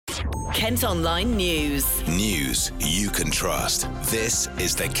Kent Online News. News you can trust. This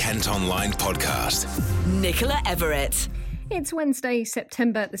is the Kent Online Podcast. Nicola Everett. It's Wednesday,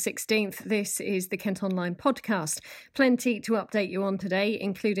 September the 16th. This is the Kent Online Podcast. Plenty to update you on today,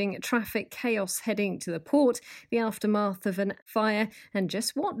 including traffic chaos heading to the port, the aftermath of an fire, and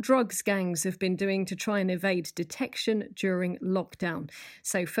just what drugs gangs have been doing to try and evade detection during lockdown.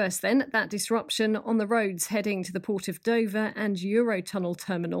 So first then, that disruption on the roads heading to the port of Dover and Eurotunnel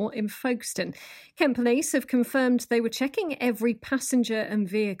terminal in Folkestone. Kent Police have confirmed they were checking every passenger and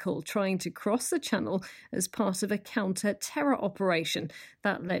vehicle trying to cross the channel as part of a counter-terror operation.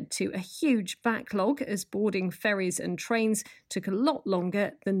 That led to a huge backlog as boarding ferries and trains took a lot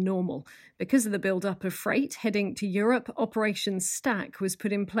longer than normal. Because of the build-up of freight heading to Europe, Operation Stack was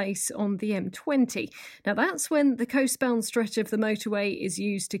put in place on the M20. Now that's when the coastbound stretch of the motorway is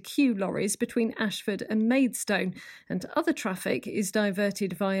used to queue lorries between Ashford and Maidstone, and other traffic is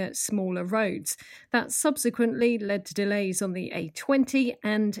diverted via smaller roads. That subsequently led to delays on the A20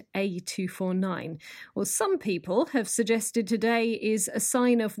 and A249. Well, some people have suggested today is a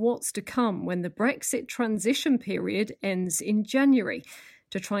sign of what's to come when the Brexit transition period ends in January.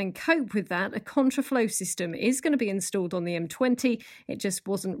 To try and cope with that, a contraflow system is going to be installed on the M20. It just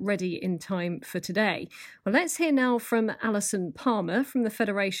wasn't ready in time for today. Well, let's hear now from Alison Palmer from the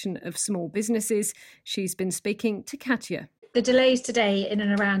Federation of Small Businesses. She's been speaking to Katya. The delays today in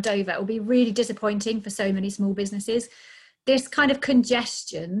and around Dover will be really disappointing for so many small businesses. This kind of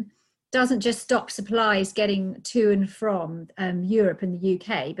congestion doesn't just stop supplies getting to and from Europe and the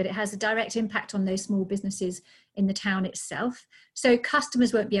UK, but it has a direct impact on those small businesses in the town itself. So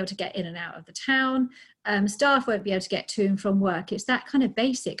customers won't be able to get in and out of the town, staff won't be able to get to and from work. It's that kind of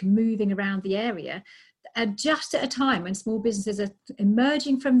basic moving around the area. Just at a time when small businesses are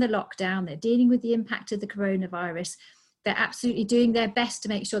emerging from the lockdown, they're dealing with the impact of the coronavirus, they're absolutely doing their best to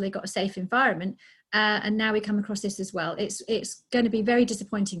make sure they've got a safe environment. And now we come across this as well. It's going to be very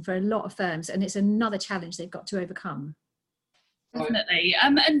disappointing for a lot of firms, and it's another challenge they've got to overcome. Definitely.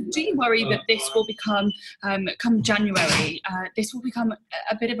 And do you worry that this will become, come January, this will become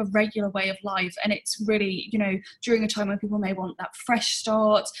a bit of a regular way of life? And it's really, during a time when people may want that fresh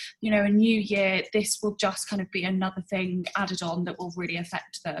start, a new year, this will just kind of be another thing added on that will really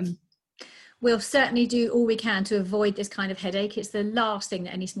affect them. We'll certainly do all we can to avoid this kind of headache. It's the last thing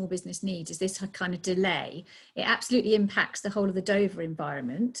that any small business needs, is this kind of delay. It absolutely impacts the whole of the Dover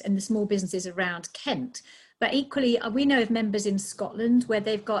environment and the small businesses around Kent. But equally, we know of members in Scotland where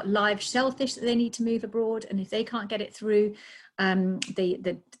they've got live shellfish that they need to move abroad, and if they can't get it through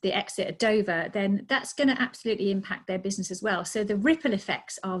the exit at Dover, then that's going to absolutely impact their business as well. So the ripple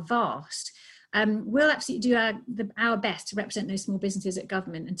effects are vast. We'll absolutely do our best to represent those small businesses at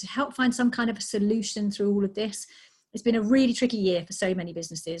government and to help find some kind of a solution through all of this. It's been a really tricky year for so many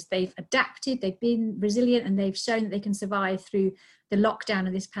businesses. They've adapted, they've been resilient, and they've shown that they can survive through the lockdown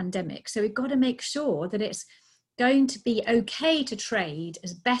of this pandemic. So we've got to make sure that it's going to be okay to trade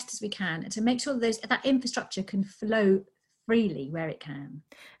as best as we can, and to make sure that infrastructure can flow freely where it can.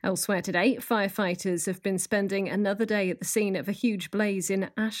 Elsewhere today, firefighters have been spending another day at the scene of a huge blaze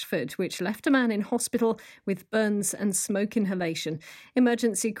in Ashford, which left a man in hospital with burns and smoke inhalation.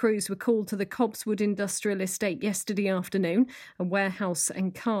 Emergency crews were called to the Cobswood Industrial Estate yesterday afternoon. A warehouse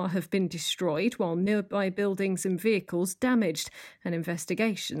and car have been destroyed, while nearby buildings and vehicles damaged, and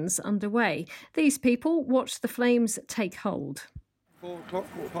investigations underway. These people watched the flames take hold. 4 o'clock,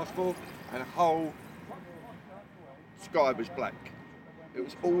 4:04, and a whole sky was black. It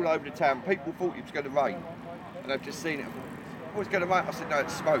was all over the town. People thought it was going to rain, and I've just seen it. Oh, it's going to rain. I said, no,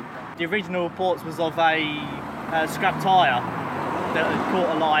 it's smoke. The original reports was of a scrap tyre that had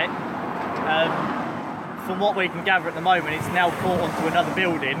caught alight. From what we can gather at the moment, it's now caught onto another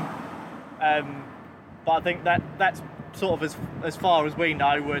building. But I think that's sort of as far as we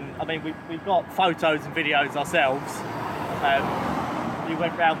know. And I mean, we've got photos and videos ourselves. We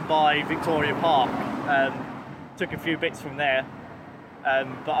went round by Victoria Park. Took a few bits from there,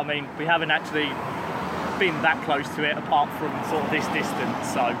 but I mean, we haven't actually been that close to it apart from sort of this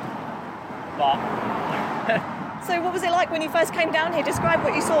distance, so So what was it like when you first came down here? Describe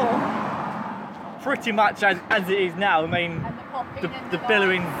what you saw. Pretty much as it is now. I mean, the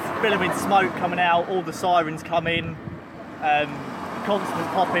billowing smoke coming out, all the sirens coming, constant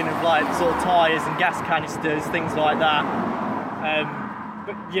popping of like sort of tyres and gas canisters, things like that.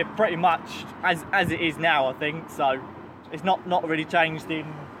 But yeah, pretty much as it is now, I think. So it's not really changed in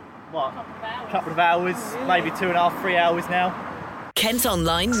a couple of hours, maybe 2.5, 3 hours now. Kent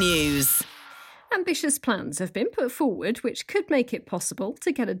Online News. And ambitious plans have been put forward which could make it possible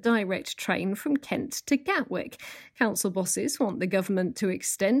to get a direct train from Kent to Gatwick. Council bosses want the government to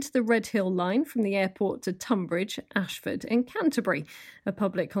extend the Red Hill line from the airport to Tunbridge, Ashford and Canterbury. A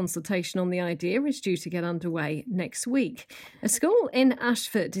public consultation on the idea is due to get underway next week. A school in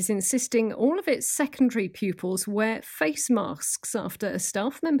Ashford is insisting all of its secondary pupils wear face masks after a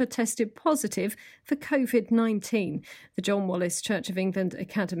staff member tested positive for COVID-19. The John Wallace Church of England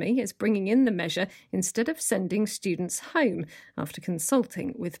Academy is bringing in the measure instead of sending students home after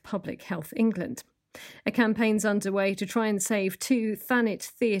consulting with Public Health England. A campaign's underway to try and save 2 Thanet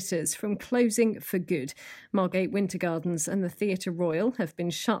theatres from closing for good. Margate Winter Gardens and the Theatre Royal have been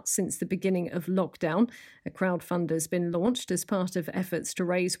shut since the beginning of lockdown. A crowdfunder's been launched as part of efforts to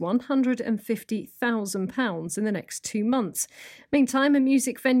raise £150,000 in the next 2 months. Meantime, a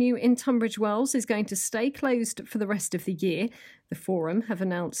music venue in Tunbridge Wells is going to stay closed for the rest of the year. The Forum have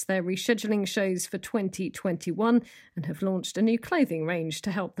announced they're rescheduling shows for 2021 and have launched a new clothing range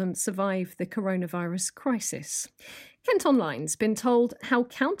to help them survive the coronavirus crisis. Kent Online's been told how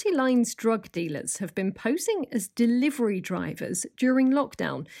County Line's drug dealers have been posing as delivery drivers during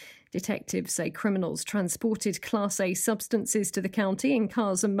lockdown. Detectives say criminals transported Class A substances to the county in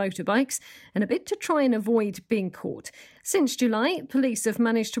cars and motorbikes in a bid to try and avoid being caught. Since July, police have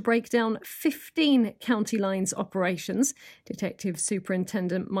managed to break down 15 County Lines operations. Detective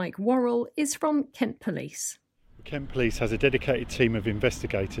Superintendent Mike Worrell is from Kent Police. Kent Police has a dedicated team of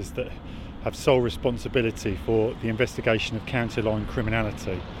investigators that have sole responsibility for the investigation of county line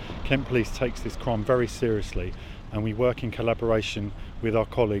criminality. Kent Police takes this crime very seriously, and we work in collaboration with our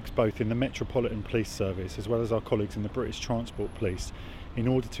colleagues both in the Metropolitan Police Service as well as our colleagues in the British Transport Police in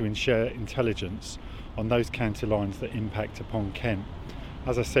order to share intelligence on those county lines that impact upon Kent.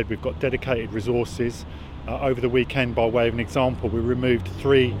 As I said, we've got dedicated resources. Over the weekend, by way of an example, we removed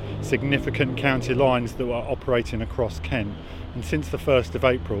 3 significant county lines that were operating across Kent. And since the 1st of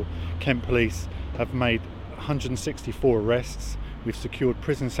April, Kent Police have made 164 arrests. We've secured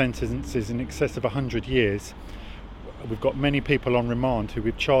prison sentences in excess of 100 years. We've got many people on remand who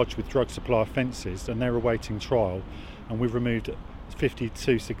we've charged with drug supply offences and they're awaiting trial. And we've removed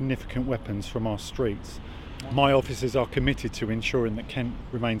 52 significant weapons from our streets. My officers are committed to ensuring that Kent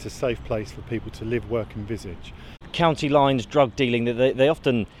remains a safe place for people to live, work and visage. County Lines drug dealing, they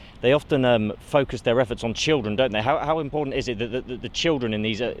often focus their efforts on children, don't they? How important is it that the children in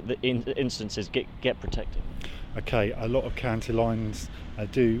these instances get protected? Okay, a lot of County Lines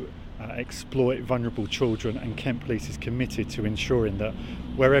do exploit vulnerable children, and Kent Police is committed to ensuring that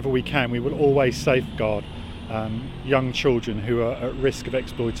wherever we can, we will always safeguard young children who are at risk of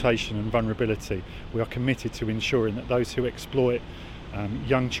exploitation and vulnerability. We are committed to ensuring that those who exploit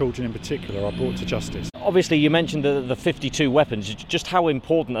young children in particular are brought to justice. Obviously you mentioned the 52 weapons, just how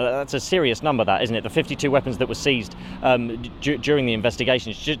important, that's a serious number that, isn't it? The 52 weapons that were seized during the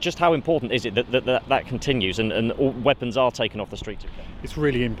investigations, just how important is it that continues and all weapons are taken off the streets? It's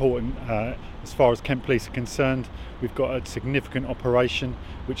really important. As far as Kent Police are concerned, we've got a significant operation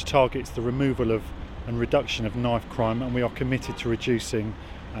which targets the removal of and reduction of knife crime, and we are committed to reducing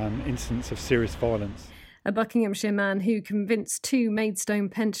incidents of serious violence. A Buckinghamshire man who convinced 2 Maidstone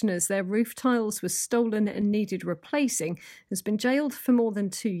pensioners their roof tiles were stolen and needed replacing has been jailed for more than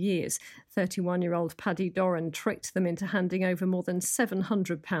 2 years. 31-year-old Paddy Doran tricked them into handing over more than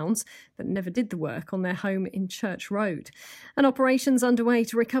 £700, but never did the work on their home in Church Road. An operation's underway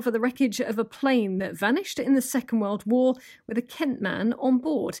to recover the wreckage of a plane that vanished in the Second World War with a Kent man on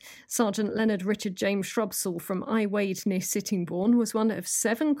board. Sergeant Leonard Richard James Shrubsall from Iwade near Sittingbourne was one of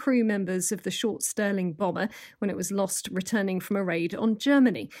 7 crew members of the short Stirling bomber when it was lost returning from a raid on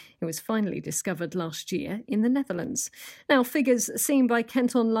Germany. It was finally discovered last year in the Netherlands. Now, figures seen by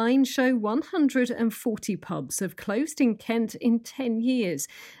Kent Online show 140 pubs have closed in Kent in 10 years.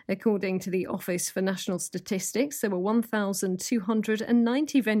 According to the Office for National Statistics, there were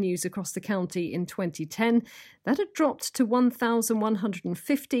 1,290 venues across the county in 2010. That had dropped to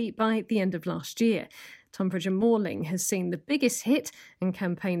 1,150 by the end of last year. Tunbridge and Morling has seen the biggest hit, and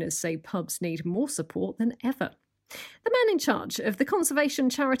campaigners say pubs need more support than ever. The man in charge of the conservation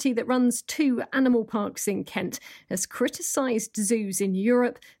charity that runs 2 animal parks in Kent has criticised zoos in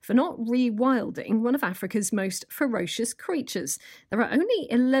Europe for not rewilding one of Africa's most ferocious creatures. There are only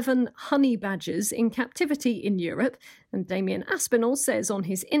 11 honey badgers in captivity in Europe, and Damien Aspinall says on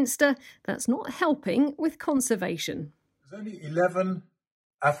his Insta that's not helping with conservation. There's only 11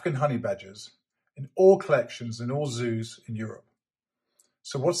 African honey badgers in all collections in all zoos in Europe.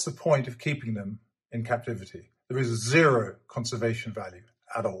 So what's the point of keeping them in captivity? There is 0 conservation value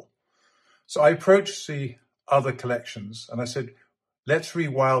at all. So I approached the other collections and I said, Let's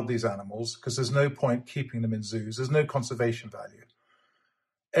rewild these animals because there's no point keeping them in zoos. There's no conservation value.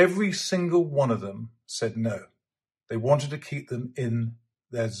 Every single one of them said no. They wanted to keep them in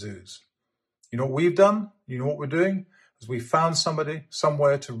their zoos. You know what we've done? You know what we're doing? Is we found somebody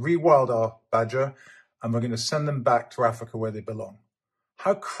somewhere to rewild our badger, and we're going to send them back to Africa where they belong.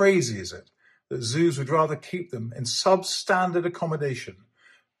 How crazy is it that zoos would rather keep them in substandard accommodation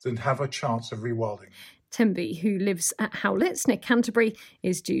than have a chance of rewilding? Tembi, who lives at Howletts near Canterbury,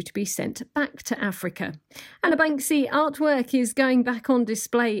 is due to be sent back to Africa. And a Banksy artwork is going back on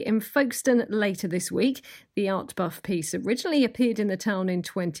display in Folkestone later this week. The art buff piece originally appeared in the town in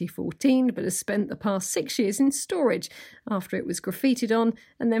 2014, but has spent the past 6 years in storage after it was graffitied on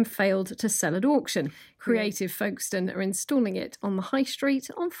and then failed to sell at auction. Creative Folkestone are installing it on the High Street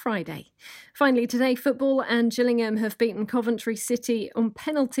on Friday. Finally today, football, and Gillingham have beaten Coventry City on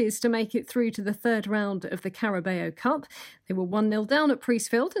penalties to make it through to the third round of the Carabao Cup. They were 1-0 down at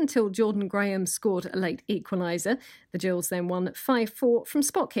Priestfield until Jordan Graham scored a late equaliser. The Gills then won 5-4 from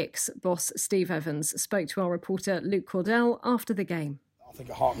spot kicks. Boss Steve Evans spoke to our reporter Luke Cordell after the game. I think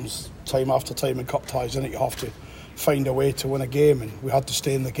it happens time after time in cup ties, isn't it? You have to find a way to win a game, and we had to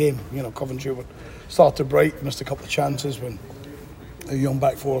stay in the game. You know, Coventry would started bright, missed a couple of chances when a young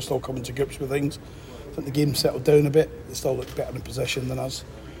back four are still coming to grips with things. I think the game settled down a bit. They still looked better in possession than us.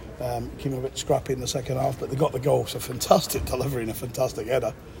 Came a bit scrappy in the second half, but they got the goal. It's a fantastic delivery and a fantastic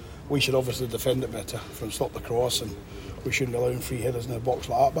header. We should obviously defend it better from stop the cross, and we shouldn't be allowing free headers in the box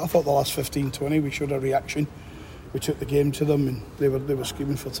like that. But I thought the last 15-20 we showed a reaction. We took the game to them, and they were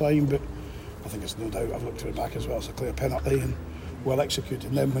screaming for time. But I think it's no doubt, I've looked at it back as well, it's a clear penalty and well executed.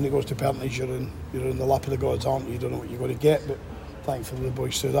 And then when it goes to penalties, you're in the lap of the gods, aren't you? You don't know what you're going to get, but thankfully the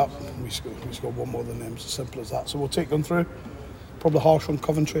boys stood up. We scored one more than them. It's as simple as that. So we'll take them through. Probably harsh on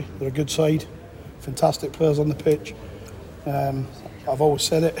Coventry. They're a good side, fantastic players on the pitch. I've always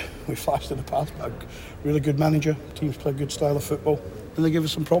said it, we've flashed in the past, but a really good manager. Teams play a good style of football, and they give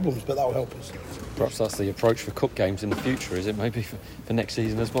us some problems, but that'll help us. Perhaps that's the approach for cup games in the future, is it? Maybe for next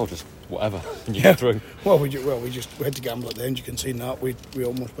season as well, just whatever, and you get through. Well, we had to gamble at the end. You can see that we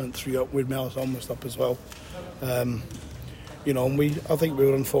almost went 3 up. We'd Mellis almost up as well. You know, and I think we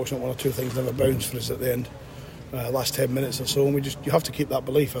were unfortunate. 1 or 2 things never bounced for us at the end. Last 10 minutes or so, and you have to keep that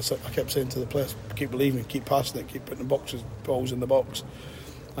belief. I kept saying to the players, keep believing, keep passing it, keep putting the balls in the box.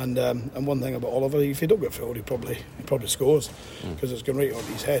 And one thing about Oliver, if he don't get filled, he probably scores because it's going right on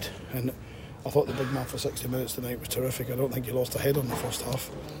his head. And I thought the big man for 60 minutes tonight was terrific. I don't think he lost a head on the first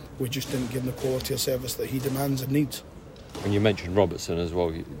half. We just didn't give him the quality of service that he demands and needs. When you mentioned Robertson as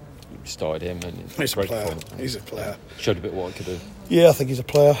well, you started him, and he's a player. He's a player. Showed a bit what he could do. Yeah, I think he's a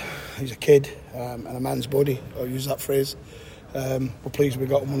player. He's a kid and a man's body. I'll use that phrase. We're pleased we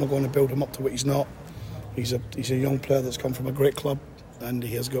got him. We're not going to build him up to what he's not. He's a young player that's come from a great club, and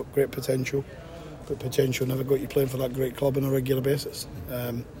he has got great potential. But potential never got you playing for that great club on a regular basis.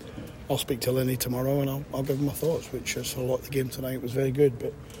 I'll speak to Lenny tomorrow, and I'll give him my thoughts, which is for a lot of the game tonight was very good,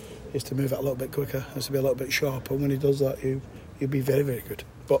 but he has to move it a little bit quicker, has to be a little bit sharper. When he does that, he'll be very, very good.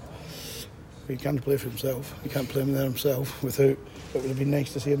 But he can't play for himself. He can't play him there himself without. It would have been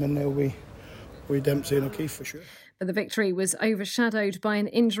nice to see him in there with Dempsey and O'Keefe for sure. But the victory was overshadowed by an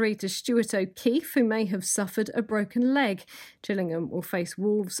injury to Stuart O'Keefe, who may have suffered a broken leg. Gillingham will face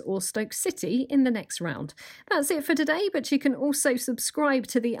Wolves or Stoke City in the next round. That's it for today, but you can also subscribe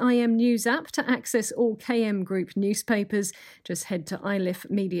to the IM News app to access all KM Group newspapers. Just head to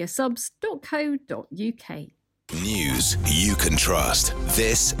ilifmediasubs.co.uk. News you can trust.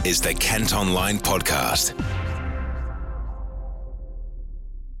 This is the Kent Online Podcast.